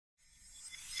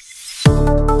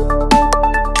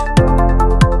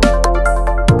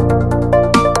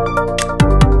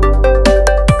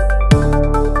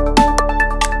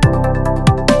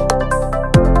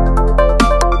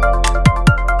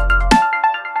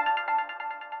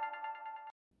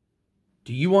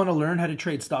Do you want to learn how to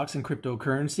trade stocks and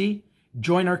cryptocurrency?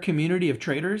 Join our community of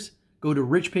traders. Go to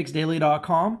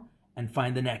richpicksdaily.com and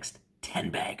find the next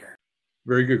 10-bagger.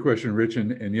 Very good question, Rich.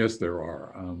 And yes, there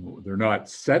are. They're not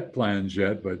set plans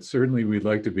yet, but certainly we'd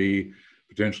like to be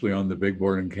potentially on the big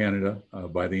board in Canada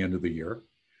by the end of the year.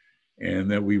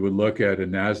 And that we would look at a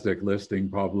NASDAQ listing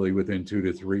probably within 2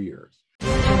 to 3 years.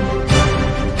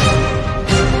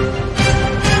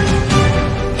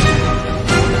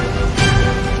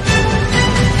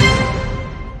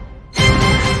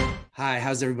 Hi,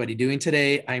 how's everybody doing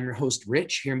today? I'm your host,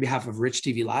 Rich, here on behalf of Rich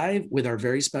TV Live with our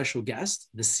very special guest,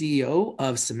 the CEO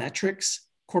of CEMATRIX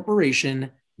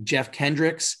Corporation, Jeff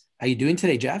Kendrick. How you doing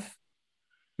today, Jeff?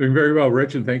 Doing very well,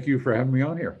 Rich, and thank you for having me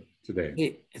on here today.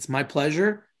 Hey, it's my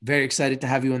pleasure. Very excited to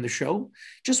have you on the show.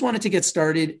 Just wanted to get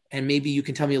started, and maybe you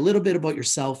can tell me a little bit about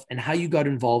yourself and how you got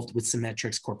involved with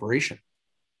CEMATRIX Corporation.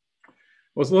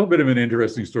 Well, it's a little bit of an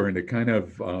interesting story, and it kind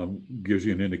of gives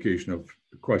you an indication of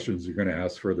the questions you're going to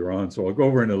ask further on. So I'll go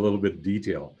over in a little bit of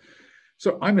detail.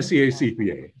 So I'm a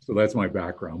CPA, so that's my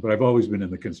background, but I've always been in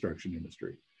the construction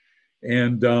industry.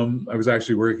 And I was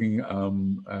actually working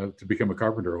to become a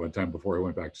carpenter one time before I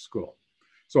went back to school.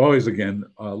 So always, again,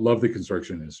 love the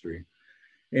construction industry.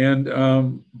 And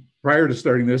prior to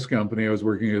starting this company, I was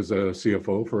working as a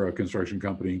CFO for a construction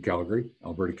company in Calgary,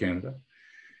 Alberta, Canada.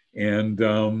 And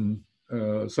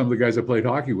some of the guys I played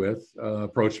hockey with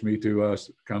approached me to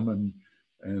come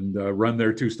and run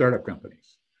their 2 startup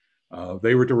companies.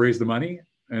 They were to raise the money,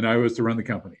 and I was to run the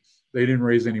companies. They didn't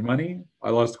raise any money.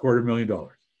 I lost $250,000.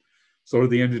 So did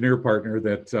the engineer partner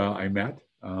that I met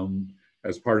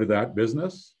as part of that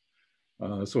business.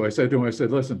 So I said to him, I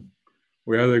said, listen,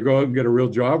 we either go out and get a real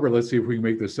job, or let's see if we can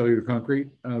make the cellular concrete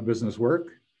business work.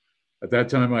 At that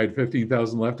time, I had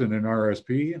 $15,000 left in an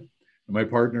RSP. And my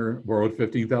partner borrowed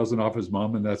 $15,000 off his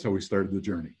mom, and that's how we started the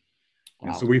journey. Wow.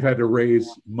 And so we've had to raise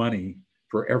money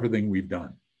for everything we've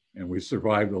done. And we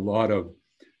survived a lot of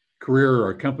career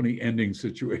or company ending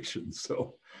situations.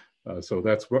 So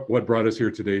that's what brought us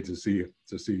here today to see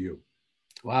you.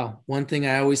 Wow. One thing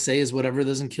I always say is whatever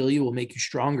doesn't kill you will make you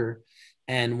stronger.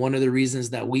 And one of the reasons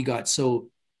that we got so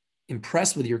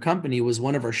impressed with your company was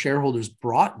one of our shareholders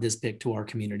brought this pick to our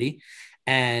community.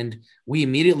 And we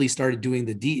immediately started doing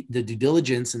the due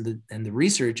diligence and the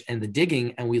research and the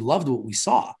digging, and we loved what we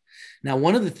saw. Now,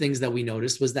 one of the things that we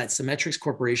noticed was that CEMATRIX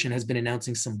Corporation has been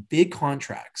announcing some big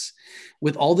contracts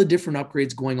with all the different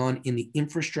upgrades going on in the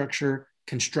infrastructure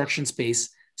construction space,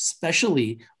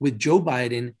 especially with Joe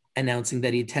Biden announcing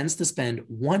that he intends to spend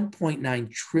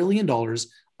 $1.9 trillion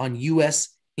on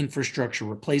U.S. infrastructure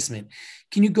replacement.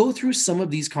 Can you go through some of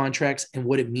these contracts and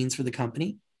what it means for the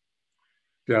company?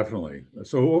 Definitely.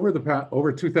 So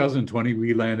over 2020,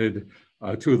 we landed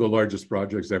 2 of the largest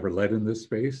projects ever led in this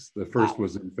space. The first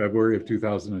was in February of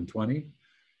 2020,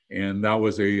 and that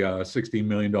was a $16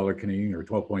 million Canadian or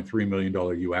 $12.3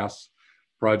 million US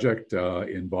project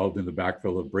involved in the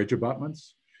backfill of bridge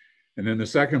abutments. And then the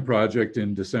second project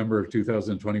in December of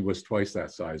 2020 was twice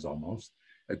that size almost,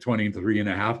 at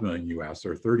 $23.5 million US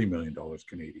or $30 million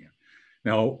Canadian.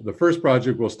 Now, the first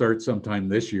project will start sometime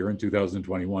this year in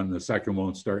 2021. And the second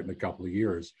won't start in a couple of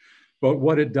years. But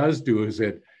what it does do is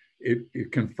it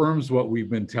confirms what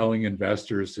we've been telling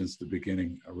investors since the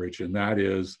beginning, Rich, and that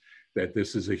is that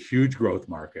this is a huge growth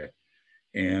market.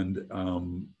 And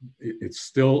it's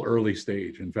still early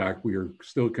stage. In fact, we are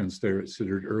still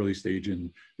considered early stage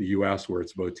in the US, where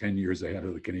it's about 10 years ahead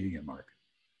of the Canadian market.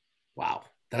 Wow,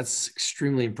 that's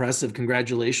extremely impressive.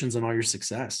 Congratulations on all your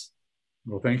success.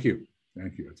 Well, thank you.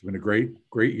 Thank you. It's been a great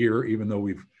year, even though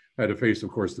we've had to face, of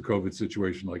course, the COVID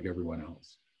situation like everyone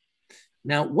else.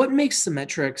 Now, what makes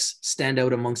CEMATRIX stand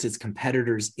out amongst its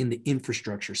competitors in the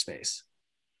infrastructure space?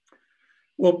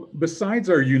 Well, besides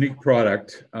our unique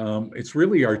product, it's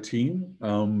really our team,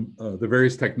 the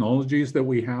various technologies that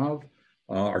we have,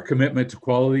 our commitment to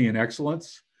quality and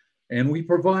excellence, and we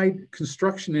provide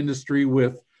construction industry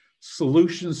with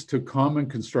solutions to common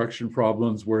construction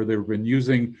problems where they've been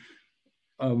using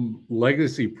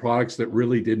legacy products that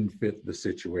really didn't fit the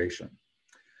situation.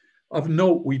 Of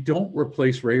note, we don't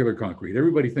replace regular concrete.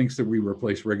 Everybody thinks that we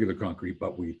replace regular concrete,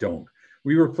 but we don't.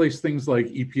 We replace things like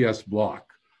EPS block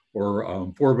or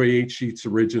 4x8 sheets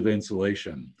of rigid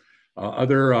insulation,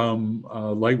 other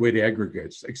lightweight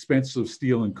aggregates, expensive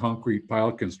steel and concrete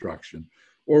pile construction,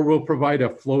 or we'll provide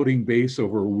a floating base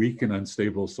over weak and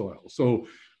unstable soil. So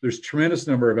there's a tremendous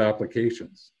number of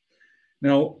applications.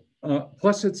 Now,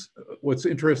 plus what's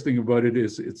interesting about it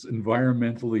is it's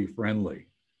environmentally friendly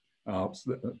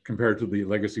compared to the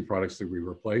legacy products that we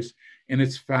replace, and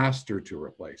it's faster to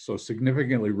replace, so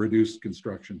significantly reduced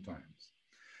construction times.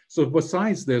 So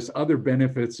besides this, other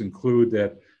benefits include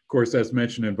that, of course, as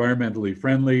mentioned, environmentally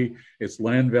friendly. It's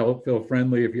landfill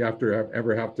friendly if you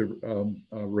ever have to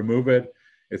remove it.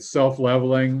 It's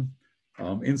self-leveling,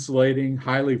 insulating,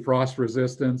 highly frost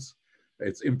resistance.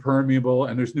 It's impermeable,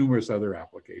 and there's numerous other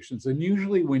applications. And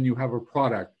usually when you have a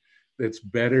product that's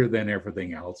better than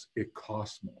everything else, it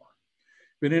costs more.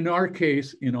 But in our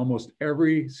case, in almost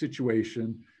every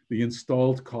situation, the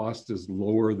installed cost is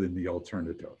lower than the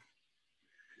alternative.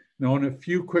 Now, in a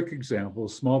few quick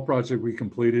examples, small project we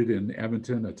completed in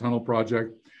Edmonton, a tunnel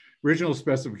project. Original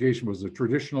specification was a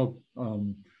traditional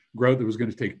grout that was going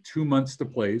to take 2 months to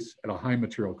place at a high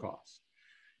material cost.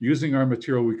 Using our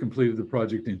material, we completed the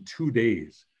project in 2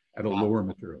 days at a lower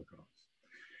material cost.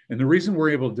 And the reason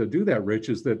we're able to do that, Rich,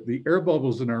 is that the air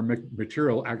bubbles in our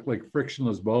material act like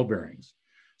frictionless ball bearings.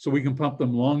 So we can pump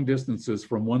them long distances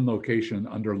from one location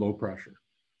under low pressure.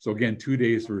 So again, 2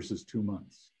 days versus 2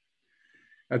 months.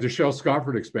 At the Shell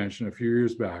Scotford expansion a few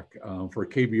years back for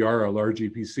KBR, a large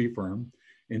EPC firm,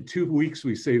 in 2 weeks,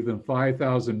 we saved them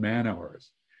 5,000 man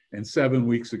hours and 7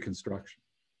 weeks of construction.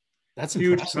 That's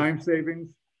huge impressive. Time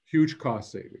savings, huge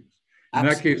cost savings. In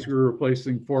Absolutely. that case, we were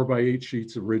replacing 4x8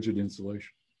 sheets of rigid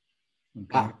insulation.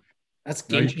 Okay. Wow, that's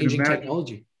game-changing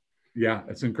technology. Yeah,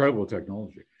 it's incredible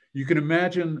technology. You can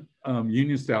imagine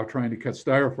union staff trying to cut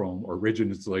styrofoam, or rigid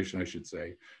insulation, I should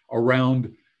say,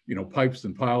 around pipes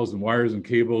and piles and wires and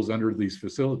cables under these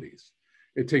facilities.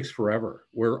 It takes forever,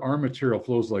 where our material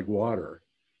flows like water,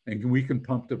 and we can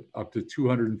pump up to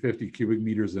 250 cubic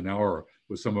meters an hour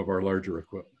with some of our larger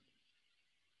equipment.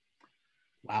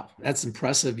 Wow, that's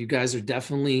impressive. You guys are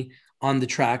definitely on the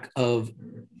track of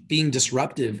being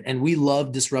disruptive, and we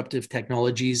love disruptive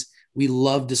technologies. We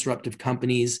love disruptive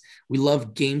companies. We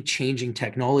love game-changing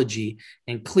technology.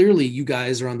 And clearly you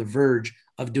guys are on the verge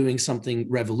of doing something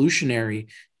revolutionary.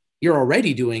 You're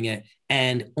already doing it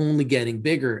and only getting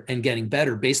bigger and getting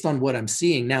better based on what I'm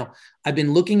seeing. Now, I've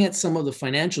been looking at some of the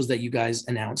financials that you guys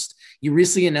announced. You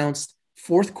recently announced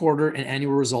fourth quarter and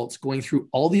annual results, going through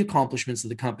all the accomplishments of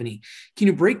the company. Can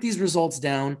you break these results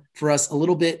down for us a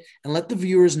little bit and let the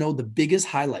viewers know the biggest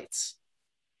highlights?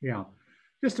 Yeah,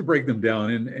 just to break them down.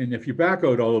 And if you back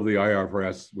out all of the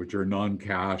IFRS, which are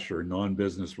non-cash or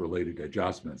non-business related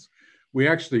adjustments, we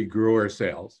actually grew our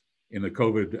sales in the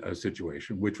COVID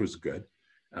situation, which was good,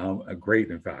 great,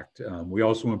 in fact. We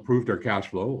also improved our cash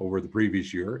flow over the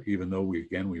previous year, even though we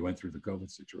went through the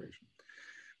COVID situation.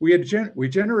 We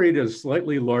generated a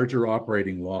slightly larger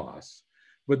operating loss,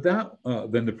 but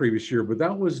than the previous year, but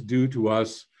that was due to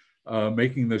us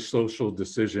making the social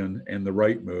decision and the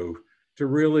right move to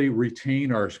really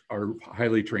retain our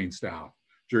highly trained staff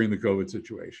during the COVID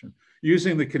situation,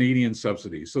 using the Canadian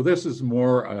subsidies. So this is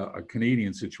more a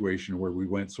Canadian situation where we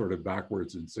went sort of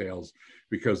backwards in sales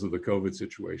because of the COVID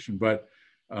situation. But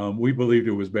we believed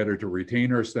it was better to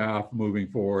retain our staff moving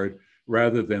forward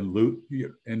rather than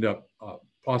end up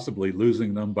possibly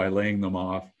losing them by laying them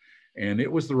off. And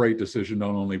it was the right decision,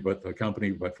 not only but the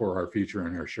company, but for our future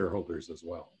and our shareholders as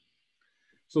well.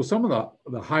 So some of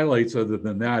the highlights other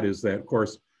than that is that, of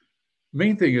course,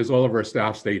 main thing is all of our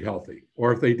staff stayed healthy,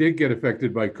 or if they did get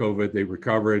affected by COVID, they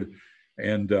recovered.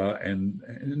 And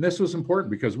this was important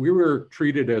because we were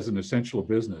treated as an essential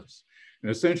business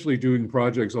and essentially doing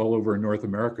projects all over North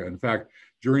America. In fact,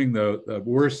 during the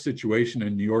worst situation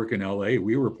in New York and LA,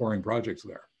 we were pouring projects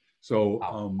there.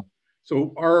 So,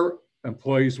 so our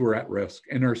employees were at risk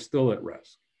and are still at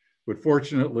risk. But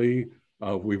fortunately,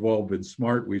 we've all been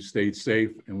smart, we've stayed safe,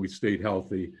 and we've stayed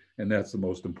healthy. And that's the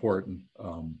most important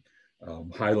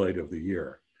highlight of the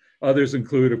year. Others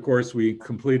include, of course, we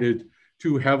completed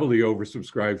 2 heavily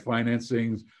oversubscribed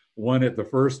financings, one at the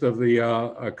first of the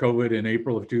COVID in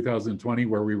April of 2020,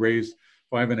 where we raised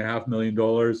 $5.5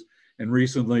 million. And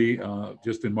recently,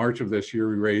 just in March of this year,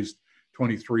 we raised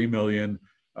 $23 million.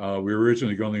 We were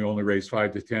originally going to only raise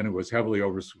 5 to 10. It was heavily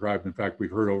oversubscribed. In fact,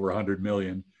 we've heard over 100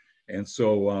 million. And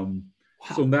so, wow.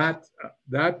 So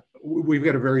that we've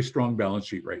got a very strong balance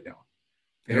sheet right now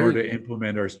in order to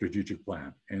implement our strategic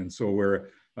plan. And so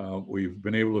we've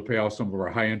been able to pay off some of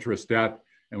our high interest debt,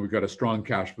 and we've got a strong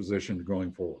cash position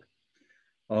going forward.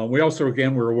 We also,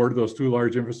 again, were awarded those 2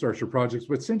 large infrastructure projects,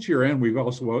 but since year end, we've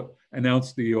also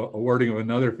announced the awarding of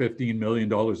another $15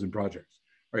 million in projects,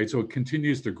 right? So it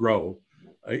continues to grow,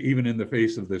 even in the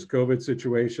face of this COVID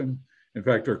situation. In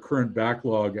fact, our current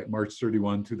backlog at March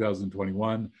 31,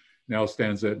 2021 now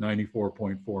stands at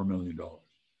 $94.4 million.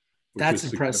 That's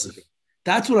impressive.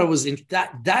 That's what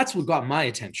that's what got my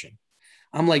attention.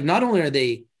 I'm like, not only are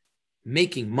they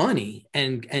making money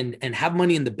and have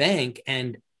money in the bank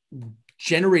and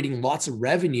generating lots of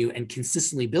revenue and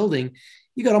consistently building,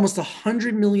 you got almost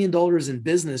 $100 million in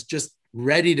business just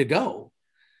ready to go.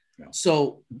 Yeah.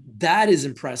 So that is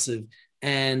impressive.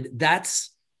 And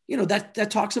that's, that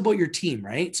talks about your team,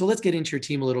 right? So let's get into your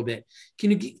team a little bit.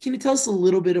 Can you tell us a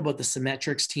little bit about the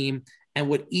CEMATRIX team and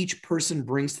what each person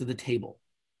brings to the table?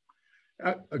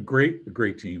 A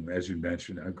great team, as you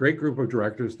mentioned. A great group of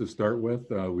directors to start with.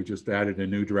 We just added a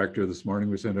new director this morning.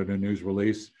 We sent out a news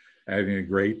release, adding a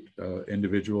great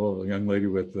individual, a young lady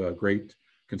with great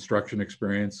construction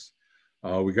experience.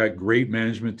 We got great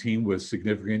management team with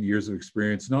significant years of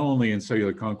experience, not only in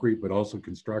cellular concrete, but also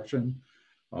construction.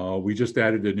 We just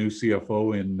added a new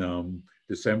CFO in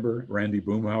December, Randy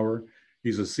Boomhauer.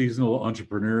 He's a seasonal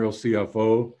entrepreneurial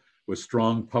CFO with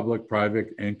strong public,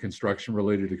 private, and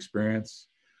construction-related experience.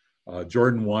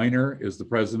 Jordan Weiner is the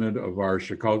president of our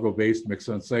Chicago-based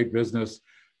MixOnSite business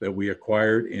that we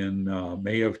acquired in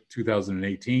May of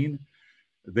 2018.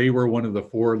 They were one of the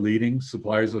 4 leading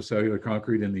suppliers of cellular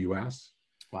concrete in the US.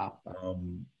 Wow.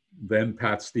 Then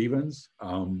Pat Stevens.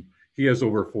 He has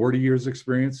over 40 years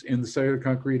experience in the cellular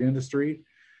concrete industry.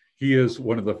 He is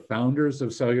one of the founders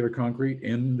of cellular concrete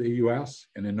in the US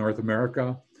and in North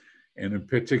America, and in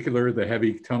particular, the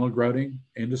heavy tunnel grouting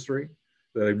industry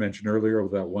that I mentioned earlier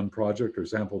with that one project or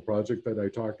sample project that I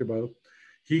talked about.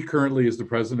 He currently is the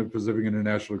president of Pacific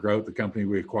International Grout, the company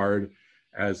we acquired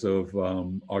as of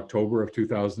October of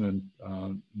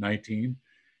 2019.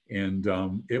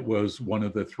 And it was one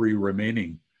of the 3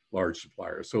 remaining large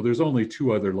suppliers. So there's only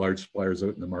 2 other large suppliers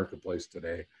out in the marketplace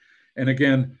today. And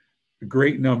again, a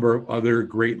great number of other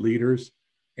great leaders,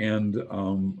 and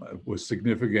was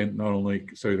significant, not only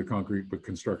cellular concrete, but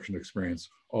construction experience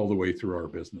all the way through our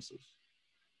businesses.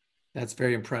 That's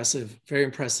very impressive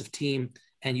team.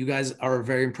 And you guys are a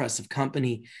very impressive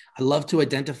company. I love to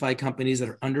identify companies that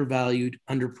are undervalued,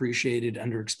 underappreciated,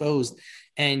 underexposed.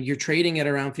 And you're trading at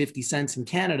around 50 cents in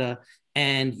Canada,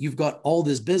 and you've got all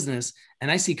this business. And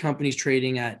I see companies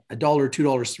trading at $1, $2,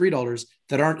 $3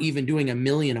 that aren't even doing $1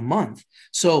 million a month.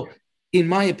 So in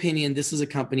my opinion, this is a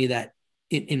company that,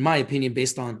 in my opinion,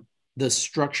 based on the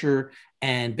structure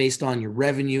and based on your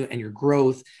revenue and your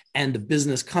growth and the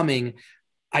business coming,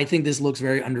 I think this looks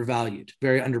very undervalued,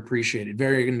 very underappreciated,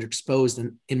 very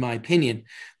underexposed, in my opinion.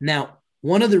 Now,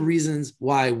 one of the reasons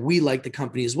why we like the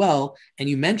company as well, and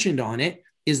you mentioned on it,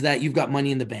 is that you've got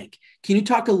money in the bank. Can you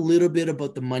talk a little bit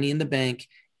about the money in the bank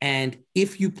and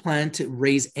if you plan to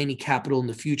raise any capital in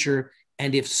the future?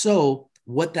 And if so,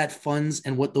 what that funds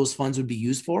and what those funds would be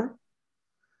used for?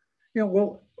 Yeah,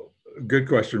 well, good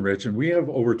question, Rich. And we have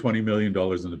over $20 million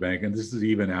in the bank, and this is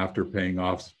even after paying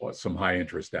off some high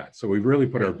interest debt. So we've really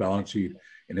put our balance sheet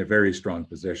in a very strong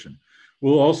position.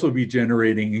 We'll also be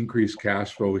generating increased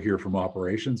cash flow here from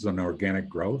operations and organic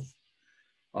growth.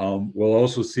 We'll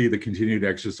also see the continued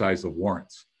exercise of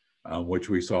warrants, which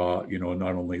we saw,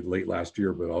 not only late last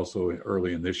year, but also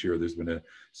early in this year. There's been a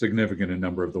significant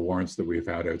number of the warrants that we've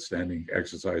had outstanding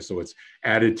exercise. So it's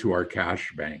added to our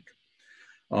cash bank.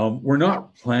 We're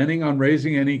not planning on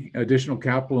raising any additional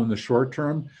capital in the short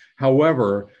term.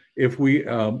 However, if we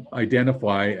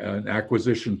identify an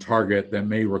acquisition target that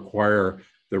may require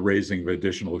the raising of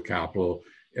additional capital,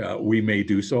 we may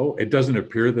do so. It doesn't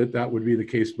appear that that would be the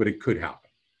case, but it could happen.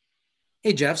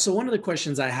 Hey, Jeff. So one of the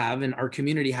questions I have and our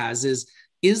community has is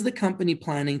the company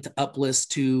planning to uplist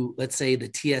to, let's say, the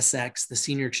TSX, the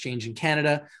senior exchange in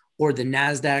Canada, or the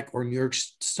NASDAQ or New York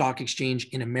Stock Exchange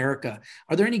in America?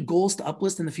 Are there any goals to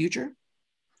uplist in the future?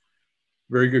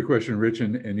 Very good question, Rich.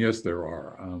 And yes, there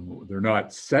are. They're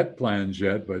not set plans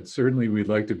yet, but certainly we'd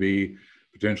like to be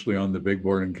potentially on the big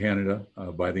board in Canada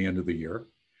by the end of the year.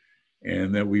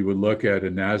 And that we would look at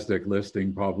a NASDAQ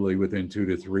listing probably within 2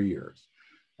 to 3 years.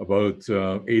 About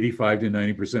 85 to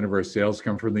 90% of our sales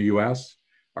come from the US.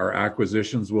 Our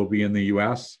acquisitions will be in the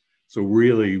US. So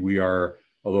really we are,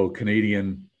 although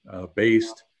Canadian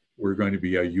based, we're going to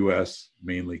be a US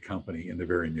mainly company in the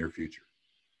very near future.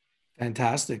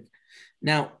 Fantastic.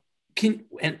 Now,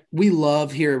 and we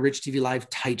love here at Rich TV Live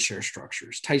tight share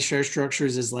structures. Tight share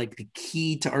structures is like the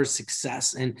key to our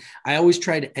success. And I always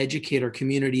try to educate our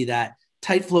community that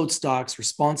tight float stocks,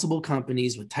 responsible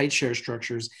companies with tight share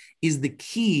structures is the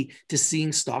key to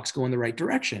seeing stocks go in the right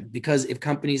direction. Because if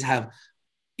companies have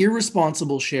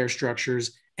irresponsible share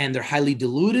structures and they're highly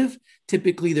dilutive,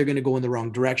 typically they're going to go in the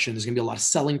wrong direction. There's going to be a lot of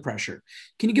selling pressure.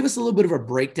 Can you give us a little bit of a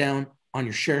breakdown on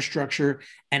your share structure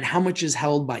and how much is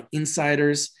held by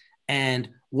insiders and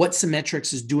what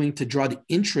CEMATRIX is doing to draw the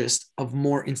interest of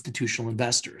more institutional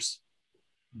investors?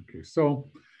 Okay,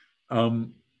 so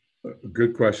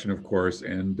Good question, of course.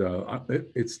 And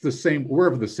it's the same, we're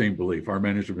of the same belief. Our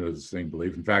management is the same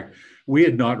belief. In fact, we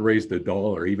had not raised a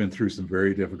dollar, even through some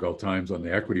very difficult times on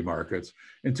the equity markets,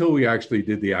 until we actually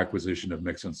did the acquisition of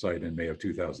MixOnSite in May of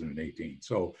 2018.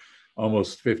 So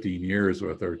almost 15 years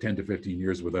with, or 10 to 15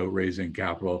 years without raising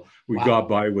capital. We Wow. got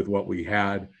by with what we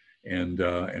had. And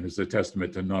it's a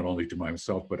testament to not only to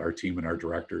myself, but our team and our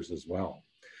directors as well.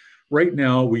 Right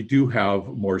now, we do have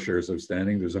more shares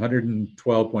outstanding. There's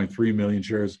 112.3 million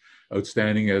shares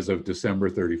outstanding as of December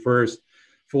 31st.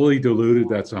 Fully diluted,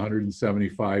 that's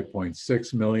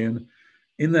 175.6 million.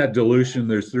 In that dilution,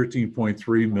 there's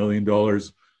 $13.3 million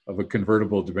of a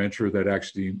convertible debenture that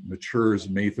actually matures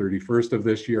May 31st of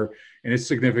this year. And it's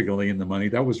significantly in the money.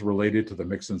 That was related to the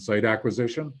MixOnSite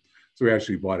acquisition. So we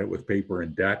actually bought it with paper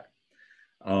and debt.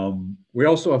 We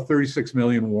also have 36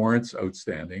 million warrants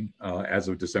outstanding as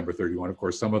of December 31. Of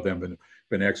course, some of them have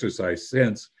been exercised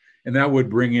since, and that would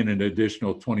bring in an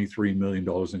additional $23 million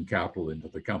in capital into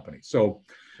the company. So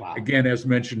wow. Again, as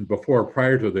mentioned before,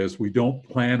 prior to this, we don't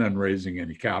plan on raising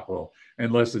any capital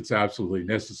unless it's absolutely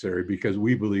necessary, because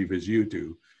we believe, as you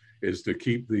do, is to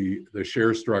keep the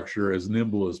share structure as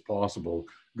nimble as possible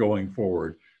going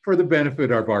forward for the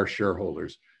benefit of our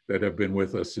shareholders that have been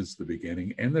with us since the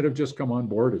beginning and that have just come on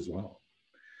board as well.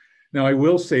 Now, I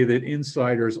will say that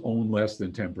insiders own less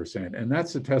than 10%, and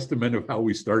that's a testament of how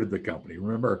we started the company.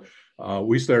 Remember,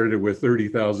 we started it with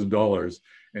 $30,000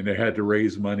 and they had to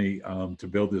raise money to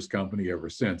build this company ever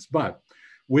since. But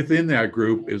within that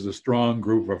group is a strong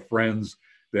group of friends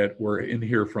that were in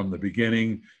here from the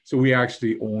beginning. So we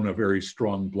actually own a very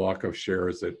strong block of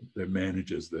shares that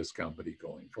manages this company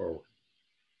going forward.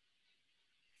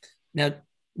 Now,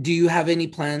 do you have any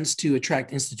plans to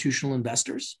attract institutional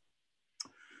investors?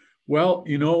 Well,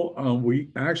 you know, we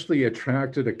actually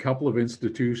attracted a couple of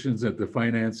institutions at the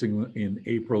financing in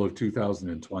April of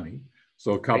 2020.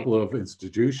 So a couple of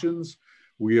institutions.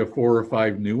 We have 4 or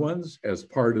 5 new ones as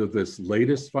part of this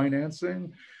latest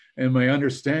financing. And my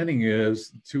understanding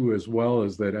is, too, as well,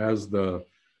 is that as the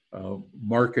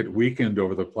market weakened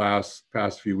over the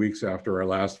past few weeks after our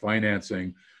last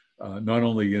financing, not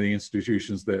only the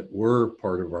institutions that were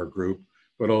part of our group,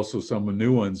 but also some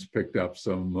new ones picked up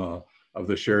some of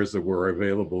the shares that were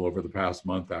available over the past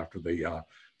month after the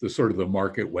sort of the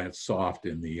market went soft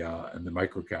in the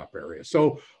microcap area.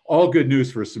 So all good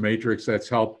news for CEMATRIX. That's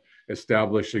helped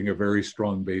establishing a very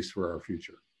strong base for our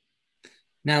future.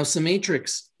 Now,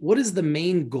 CEMATRIX, what is the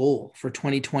main goal for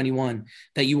 2021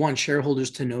 that you want shareholders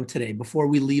to know today before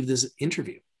we leave this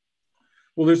interview?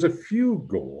 Well, there's a few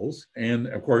goals. And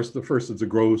of course, the first is the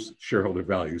gross shareholder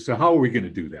value. So how are we going to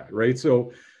do that, right?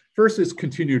 So first is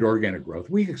continued organic growth.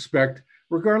 We expect,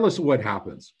 regardless of what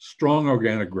happens, strong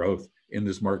organic growth in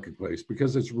this marketplace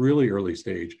because it's really early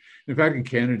stage. In fact, in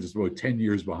Canada, it's about 10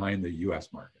 years behind the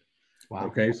US market. Wow.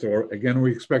 Okay, so again,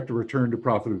 we expect to return to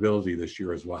profitability this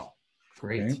year as well.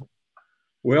 Great. Okay?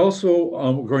 We also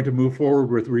are going to move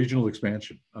forward with regional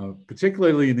expansion,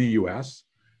 particularly in the US,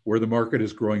 where the market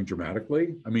is growing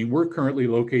dramatically. I mean, we're currently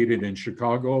located in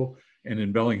Chicago and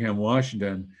in Bellingham,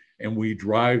 Washington, and we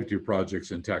drive to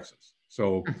projects in Texas.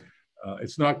 So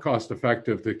it's not cost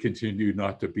effective to continue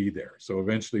not to be there. So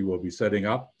eventually we'll be setting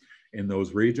up in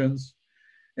those regions.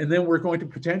 And then we're going to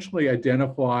potentially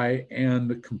identify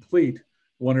and complete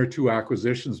 1 or 2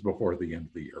 acquisitions before the end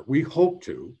of the year. We hope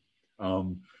to.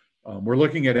 We're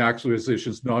looking at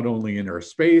acquisitions not only in our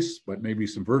space, but maybe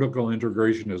some vertical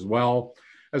integration as well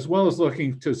as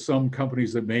looking to some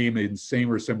companies that may be in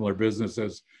same or similar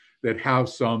businesses that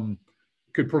have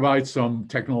could provide some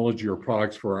technology or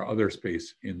products for our other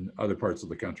space in other parts of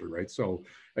the country, right? So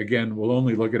again, we'll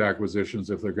only look at acquisitions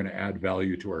if they're going to add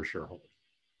value to our shareholders.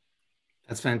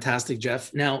 That's fantastic,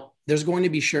 Jeff. Now, there's going to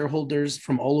be shareholders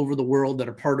from all over the world that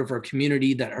are part of our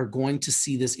community that are going to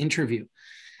see this interview,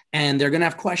 and they're going to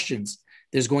have questions.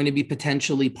 There's going to be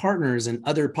potentially partners and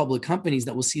other public companies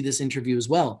that will see this interview as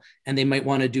well. And they might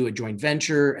want to do a joint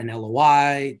venture, an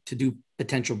LOI to do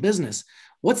potential business.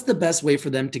 What's the best way for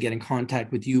them to get in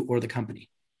contact with you or the company?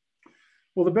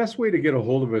 Well, the best way to get a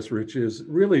hold of us, Rich, is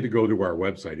really to go to our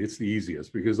website. It's the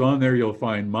easiest because on there you'll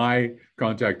find my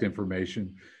contact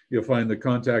information. You'll find the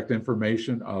contact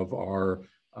information of our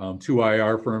 2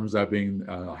 IR firms, that being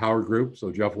Howard Group,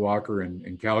 so Jeff Walker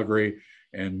in Calgary,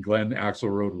 and Glenn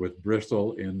Axelrod with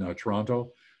Bristol in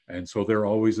Toronto. And so they're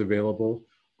always available.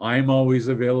 I'm always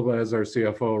available as our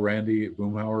CFO, Randy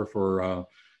Boomhauer,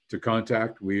 to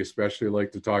contact. We especially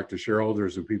like to talk to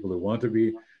shareholders or people that want to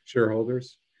be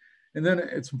shareholders. And then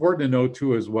it's important to note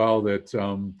too as well that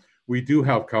we do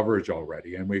have coverage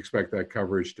already, and we expect that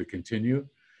coverage to continue.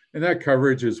 And that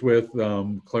coverage is with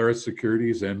Claris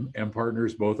Securities and M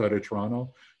Partners, both out of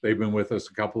Toronto. They've been with us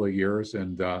a couple of years,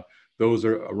 and those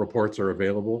reports are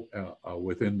available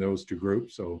within those two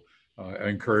groups. So I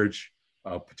encourage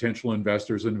potential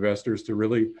investors and investors to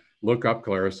really look up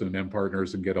Claris and M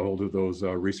Partners and get a hold of those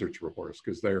research reports,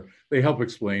 because they help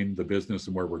explain the business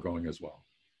and where we're going as well.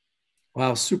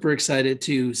 Wow, super excited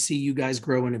to see you guys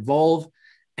grow and evolve.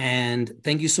 And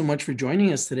thank you so much for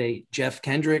joining us today, Jeff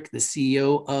Kendrick, the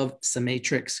CEO of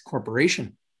CEMATRIX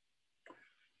Corporation.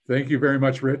 Thank you very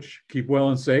much, Rich. Keep well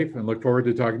and safe, and look forward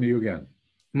to talking to you again.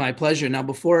 My pleasure. Now,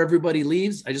 before everybody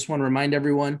leaves, I just want to remind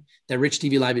everyone that Rich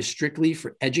TV Live is strictly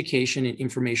for education and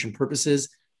information purposes.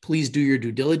 Please do your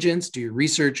due diligence, do your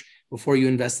research before you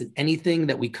invest in anything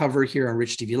that we cover here on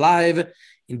Rich TV Live.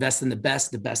 Invest in the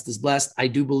best is blessed. I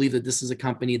do believe that this is a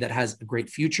company that has a great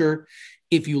future.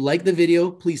 If you like the video,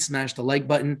 please smash the like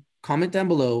button, comment down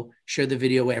below, share the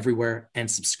video everywhere, and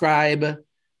subscribe.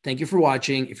 Thank you for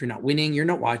watching. If you're not winning, you're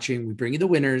not watching. We bring you the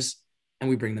winners, and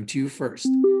we bring them to you first.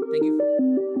 Thank you.